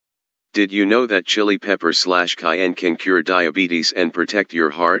Did you know that chili pepper/cayenne can cure diabetes and protect your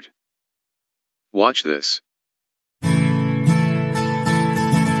heart? Watch this.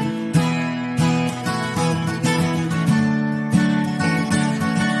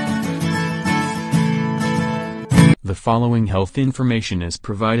 The following health information is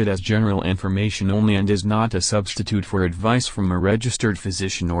provided as general information only and is not a substitute for advice from a registered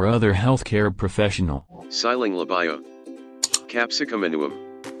physician or other healthcare professional. Siling labayo. Capsicum annuum.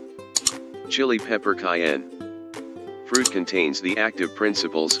 Chili pepper cayenne. Fruit contains the active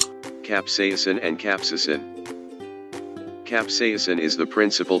principles, capsaicin and capsaicin. Capsaicin is the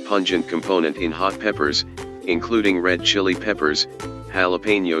principal pungent component in hot peppers, including red chili peppers,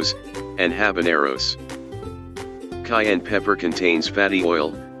 jalapenos, and habaneros. Cayenne pepper contains fatty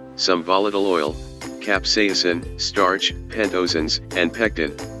oil, some volatile oil, capsaicin, starch, pentosans, and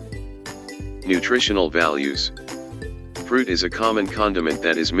pectin. Nutritional values. Fruit is a common condiment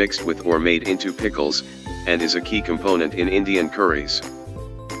that is mixed with or made into pickles, and is a key component in Indian curries.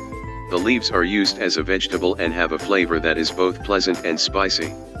 The leaves are used as a vegetable and have a flavor that is both pleasant and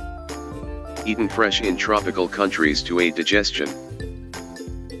spicy. Eaten fresh in tropical countries to aid digestion.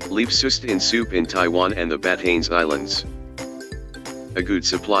 Leaves used in soup in Taiwan and the Batanes Islands. A good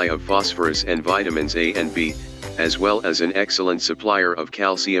supply of phosphorus and vitamins A and B, as well as an excellent supplier of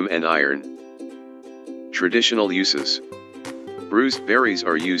calcium and iron. Traditional uses. Bruised berries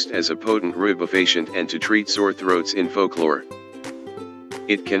are used as a potent rubefacient and to treat sore throats in folklore.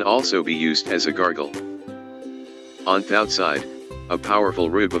 It can also be used as a gargle. On the outside, a powerful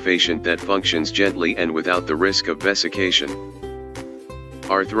rubefacient that functions gently and without the risk of desiccation.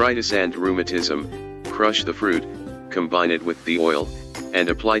 Arthritis and rheumatism, crush the fruit, combine it with the oil, and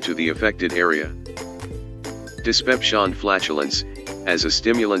apply to the affected area. Dyspepsia flatulence, as a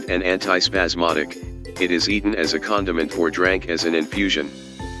stimulant and antispasmodic, it is eaten as a condiment or drank as an infusion.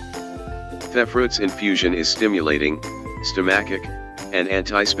 The fruit's infusion is stimulating, stomachic, and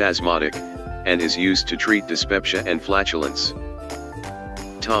antispasmodic, and is used to treat dyspepsia and flatulence.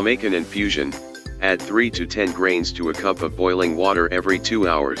 To make an infusion, add 3 to 10 grains to a cup of boiling water every 2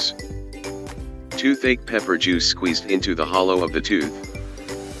 hours. Toothache pepper juice squeezed into the hollow of the tooth.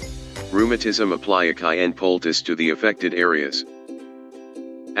 Rheumatism, apply a cayenne poultice to the affected areas.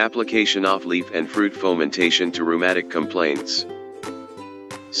 Application of leaf and fruit fomentation to rheumatic complaints.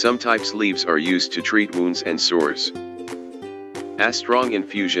 Some types leaves are used to treat wounds and sores. A strong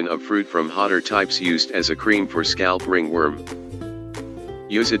infusion of fruit from hotter types used as a cream for scalp ringworm.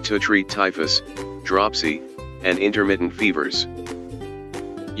 Use it to treat typhus, dropsy, and intermittent fevers.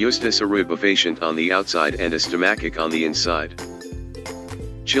 Used as a rubefacient on the outside and a stomachic on the inside.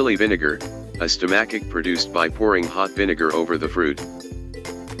 Chili vinegar, a stomachic produced by pouring hot vinegar over the fruit.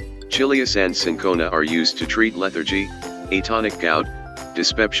 Chilias and cinchona are used to treat lethargy, atonic gout,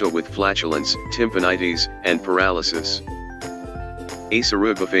 dyspepsia with flatulence, tympanitis, and paralysis. As a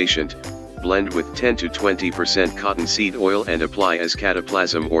rubefacient, blend with 10 to 20% cottonseed oil and apply as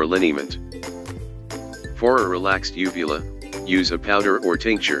cataplasm or liniment. For a relaxed uvula, use a powder or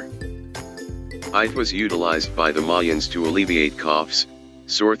tincture. It was utilized by the Mayans to alleviate coughs,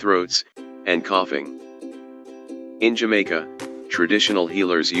 sore throats, and coughing. In Jamaica, traditional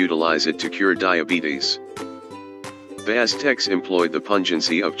healers utilize it to cure diabetes. The Aztecs employed the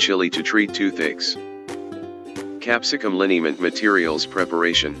pungency of chili to treat toothaches. Capsicum liniment materials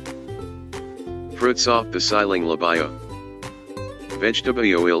preparation. Fruits off the siling labayo. Vegetable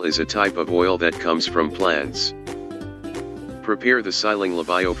oil is a type of oil that comes from plants. Prepare the siling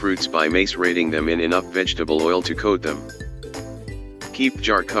labayo fruits by macerating them in enough vegetable oil to coat them. Keep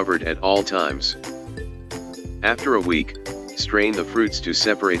jar covered at all times. After a week, strain the fruits to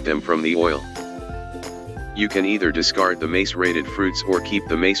separate them from the oil. You can either discard the macerated fruits or keep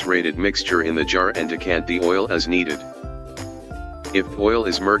the macerated mixture in the jar and decant the oil as needed. If oil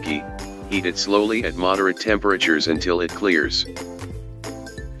is murky, heat it slowly at moderate temperatures until it clears.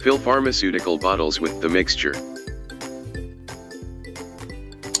 Fill pharmaceutical bottles with the mixture.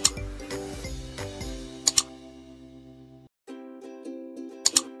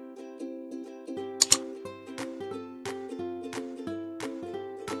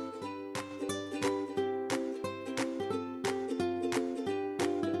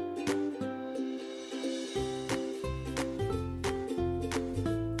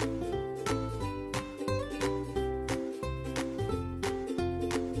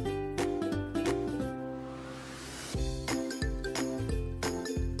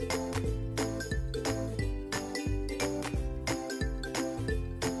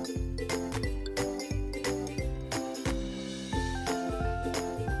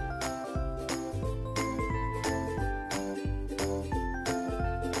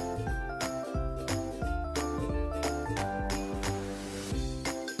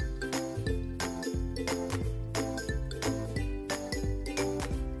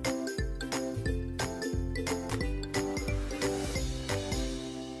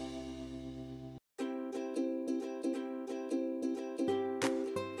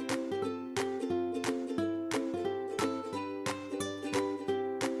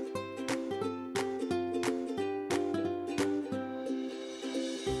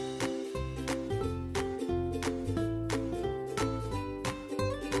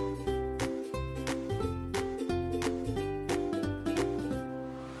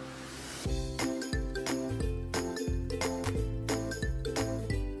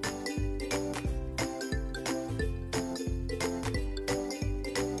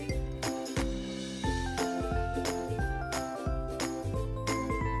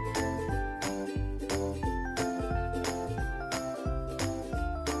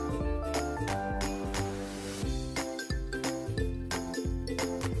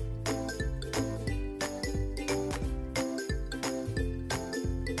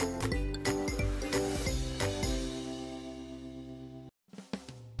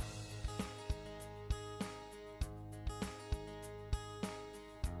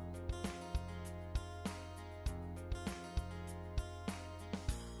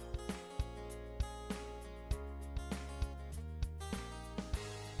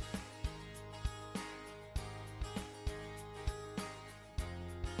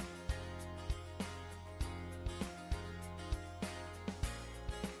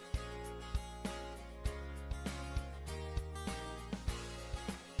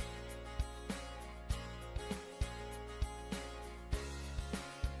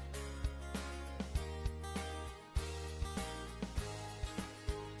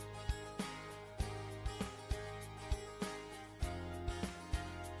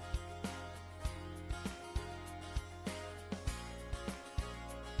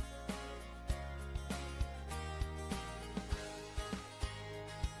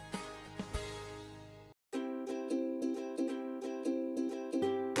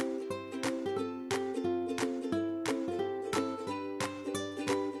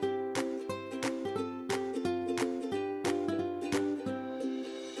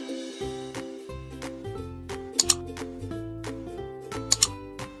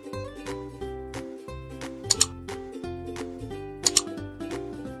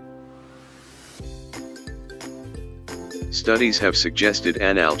 Studies have suggested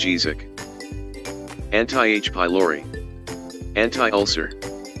analgesic, anti-H. pylori, anti-ulcer,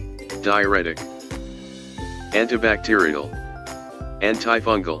 diuretic, antibacterial,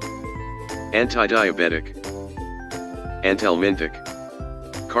 antifungal, anti-diabetic, anthelmintic,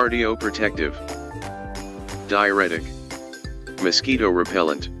 cardioprotective, diuretic, mosquito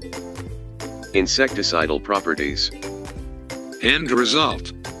repellent, insecticidal properties. End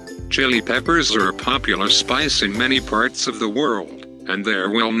result. Chili peppers are a popular spice in many parts of the world, and they're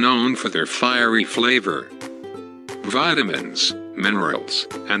well known for their fiery flavor. Vitamins, minerals,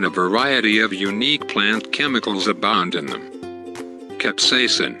 and a variety of unique plant chemicals abound in them.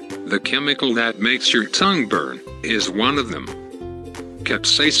 Capsaicin, the chemical that makes your tongue burn, is one of them.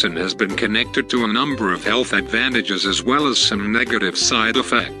 Capsaicin has been connected to a number of health advantages as well as some negative side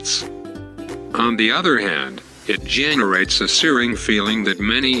effects. On the other hand, it generates a searing feeling that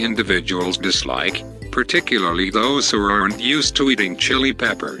many individuals dislike, particularly those who aren't used to eating chili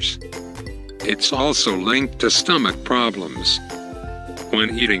peppers. It's also linked to stomach problems.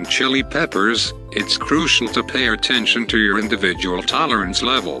 When eating chili peppers, it's crucial to pay attention to your individual tolerance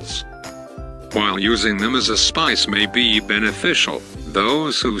levels. While using them as a spice may be beneficial,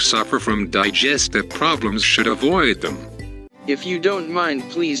 those who suffer from digestive problems should avoid them. If you don't mind,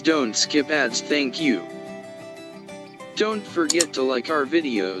 please don't skip ads, thank you. Don't forget to like our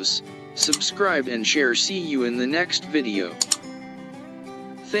videos, subscribe and share. See you in the next video.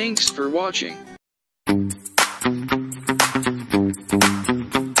 Thanks for watching.